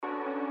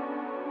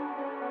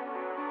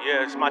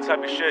Yeah, it's my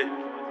type of shit.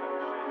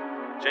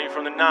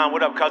 Jxymefromthenine,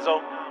 what up, cuzzo?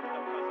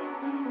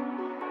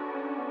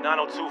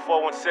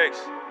 902-416.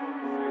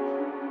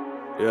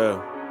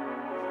 Yeah.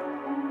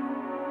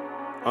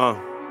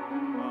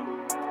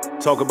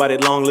 Talk about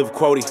it, long live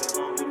Quody.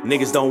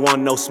 Niggas don't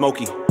want no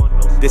smoky.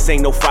 This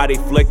ain't no Friday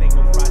flick.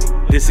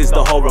 This is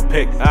the horror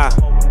pick.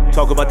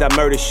 Talk about that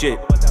murder shit.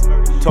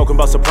 Talking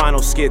about soprano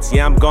skits.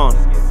 Yeah, I'm gone.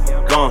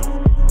 Gone.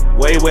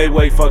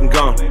 Way fucking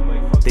gone.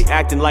 They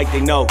acting like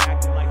they know.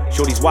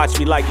 Shorties watch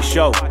me like a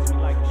show.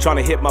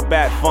 Tryna hit my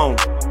bad phone.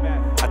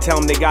 I tell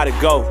them they gotta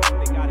go.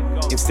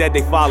 Instead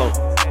they follow.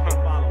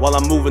 While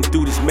I'm moving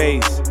through this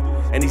maze.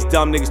 And these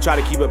dumb niggas try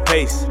to keep a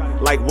pace.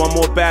 Like one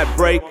more bad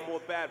break,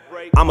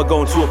 I'ma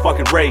go into a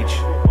fucking rage.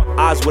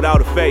 Eyes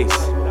without a face.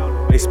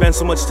 They spend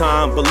so much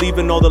time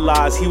believing all the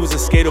lies. He was a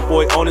skater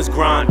boy on his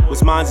grind.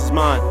 What's mine's is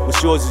mine,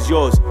 what's yours is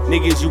yours.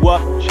 Nigga, is you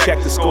up?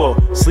 Check the score.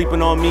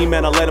 Sleeping on me,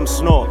 man, I let him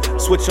snore.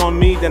 Switch on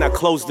me, then I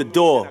close the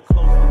door.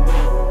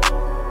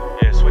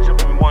 Yeah, switch up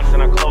on me once,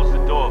 then I close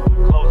the door.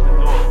 Close the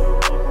door.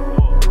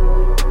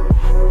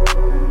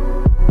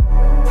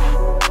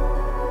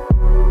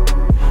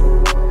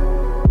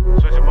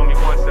 Switch up on me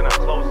once, then I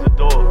close the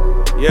door.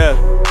 Yeah,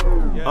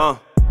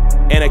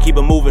 and I keep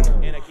it moving.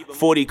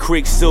 40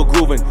 creeks still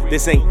grooving.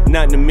 This ain't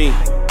nothing to me.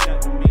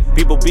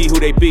 People be who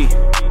they be.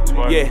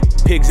 Yeah,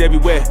 pigs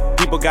everywhere.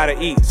 People gotta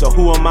eat. So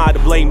who am I to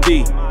blame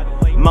D?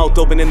 Mouth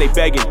open and they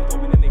begging.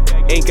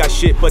 Ain't got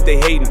shit but they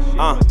hating.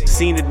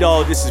 Seen it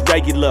all, this is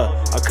regular.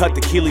 I cut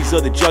the Achilles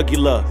of the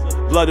jugular.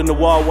 Blood in the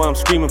wall while I'm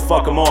screaming,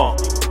 fuck them all.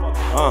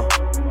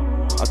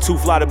 I'm too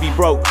fly to be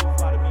broke.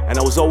 And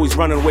I was always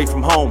running away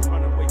from home.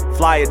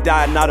 Fly or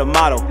die, not a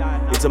motto.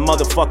 It's a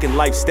motherfucking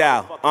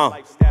lifestyle.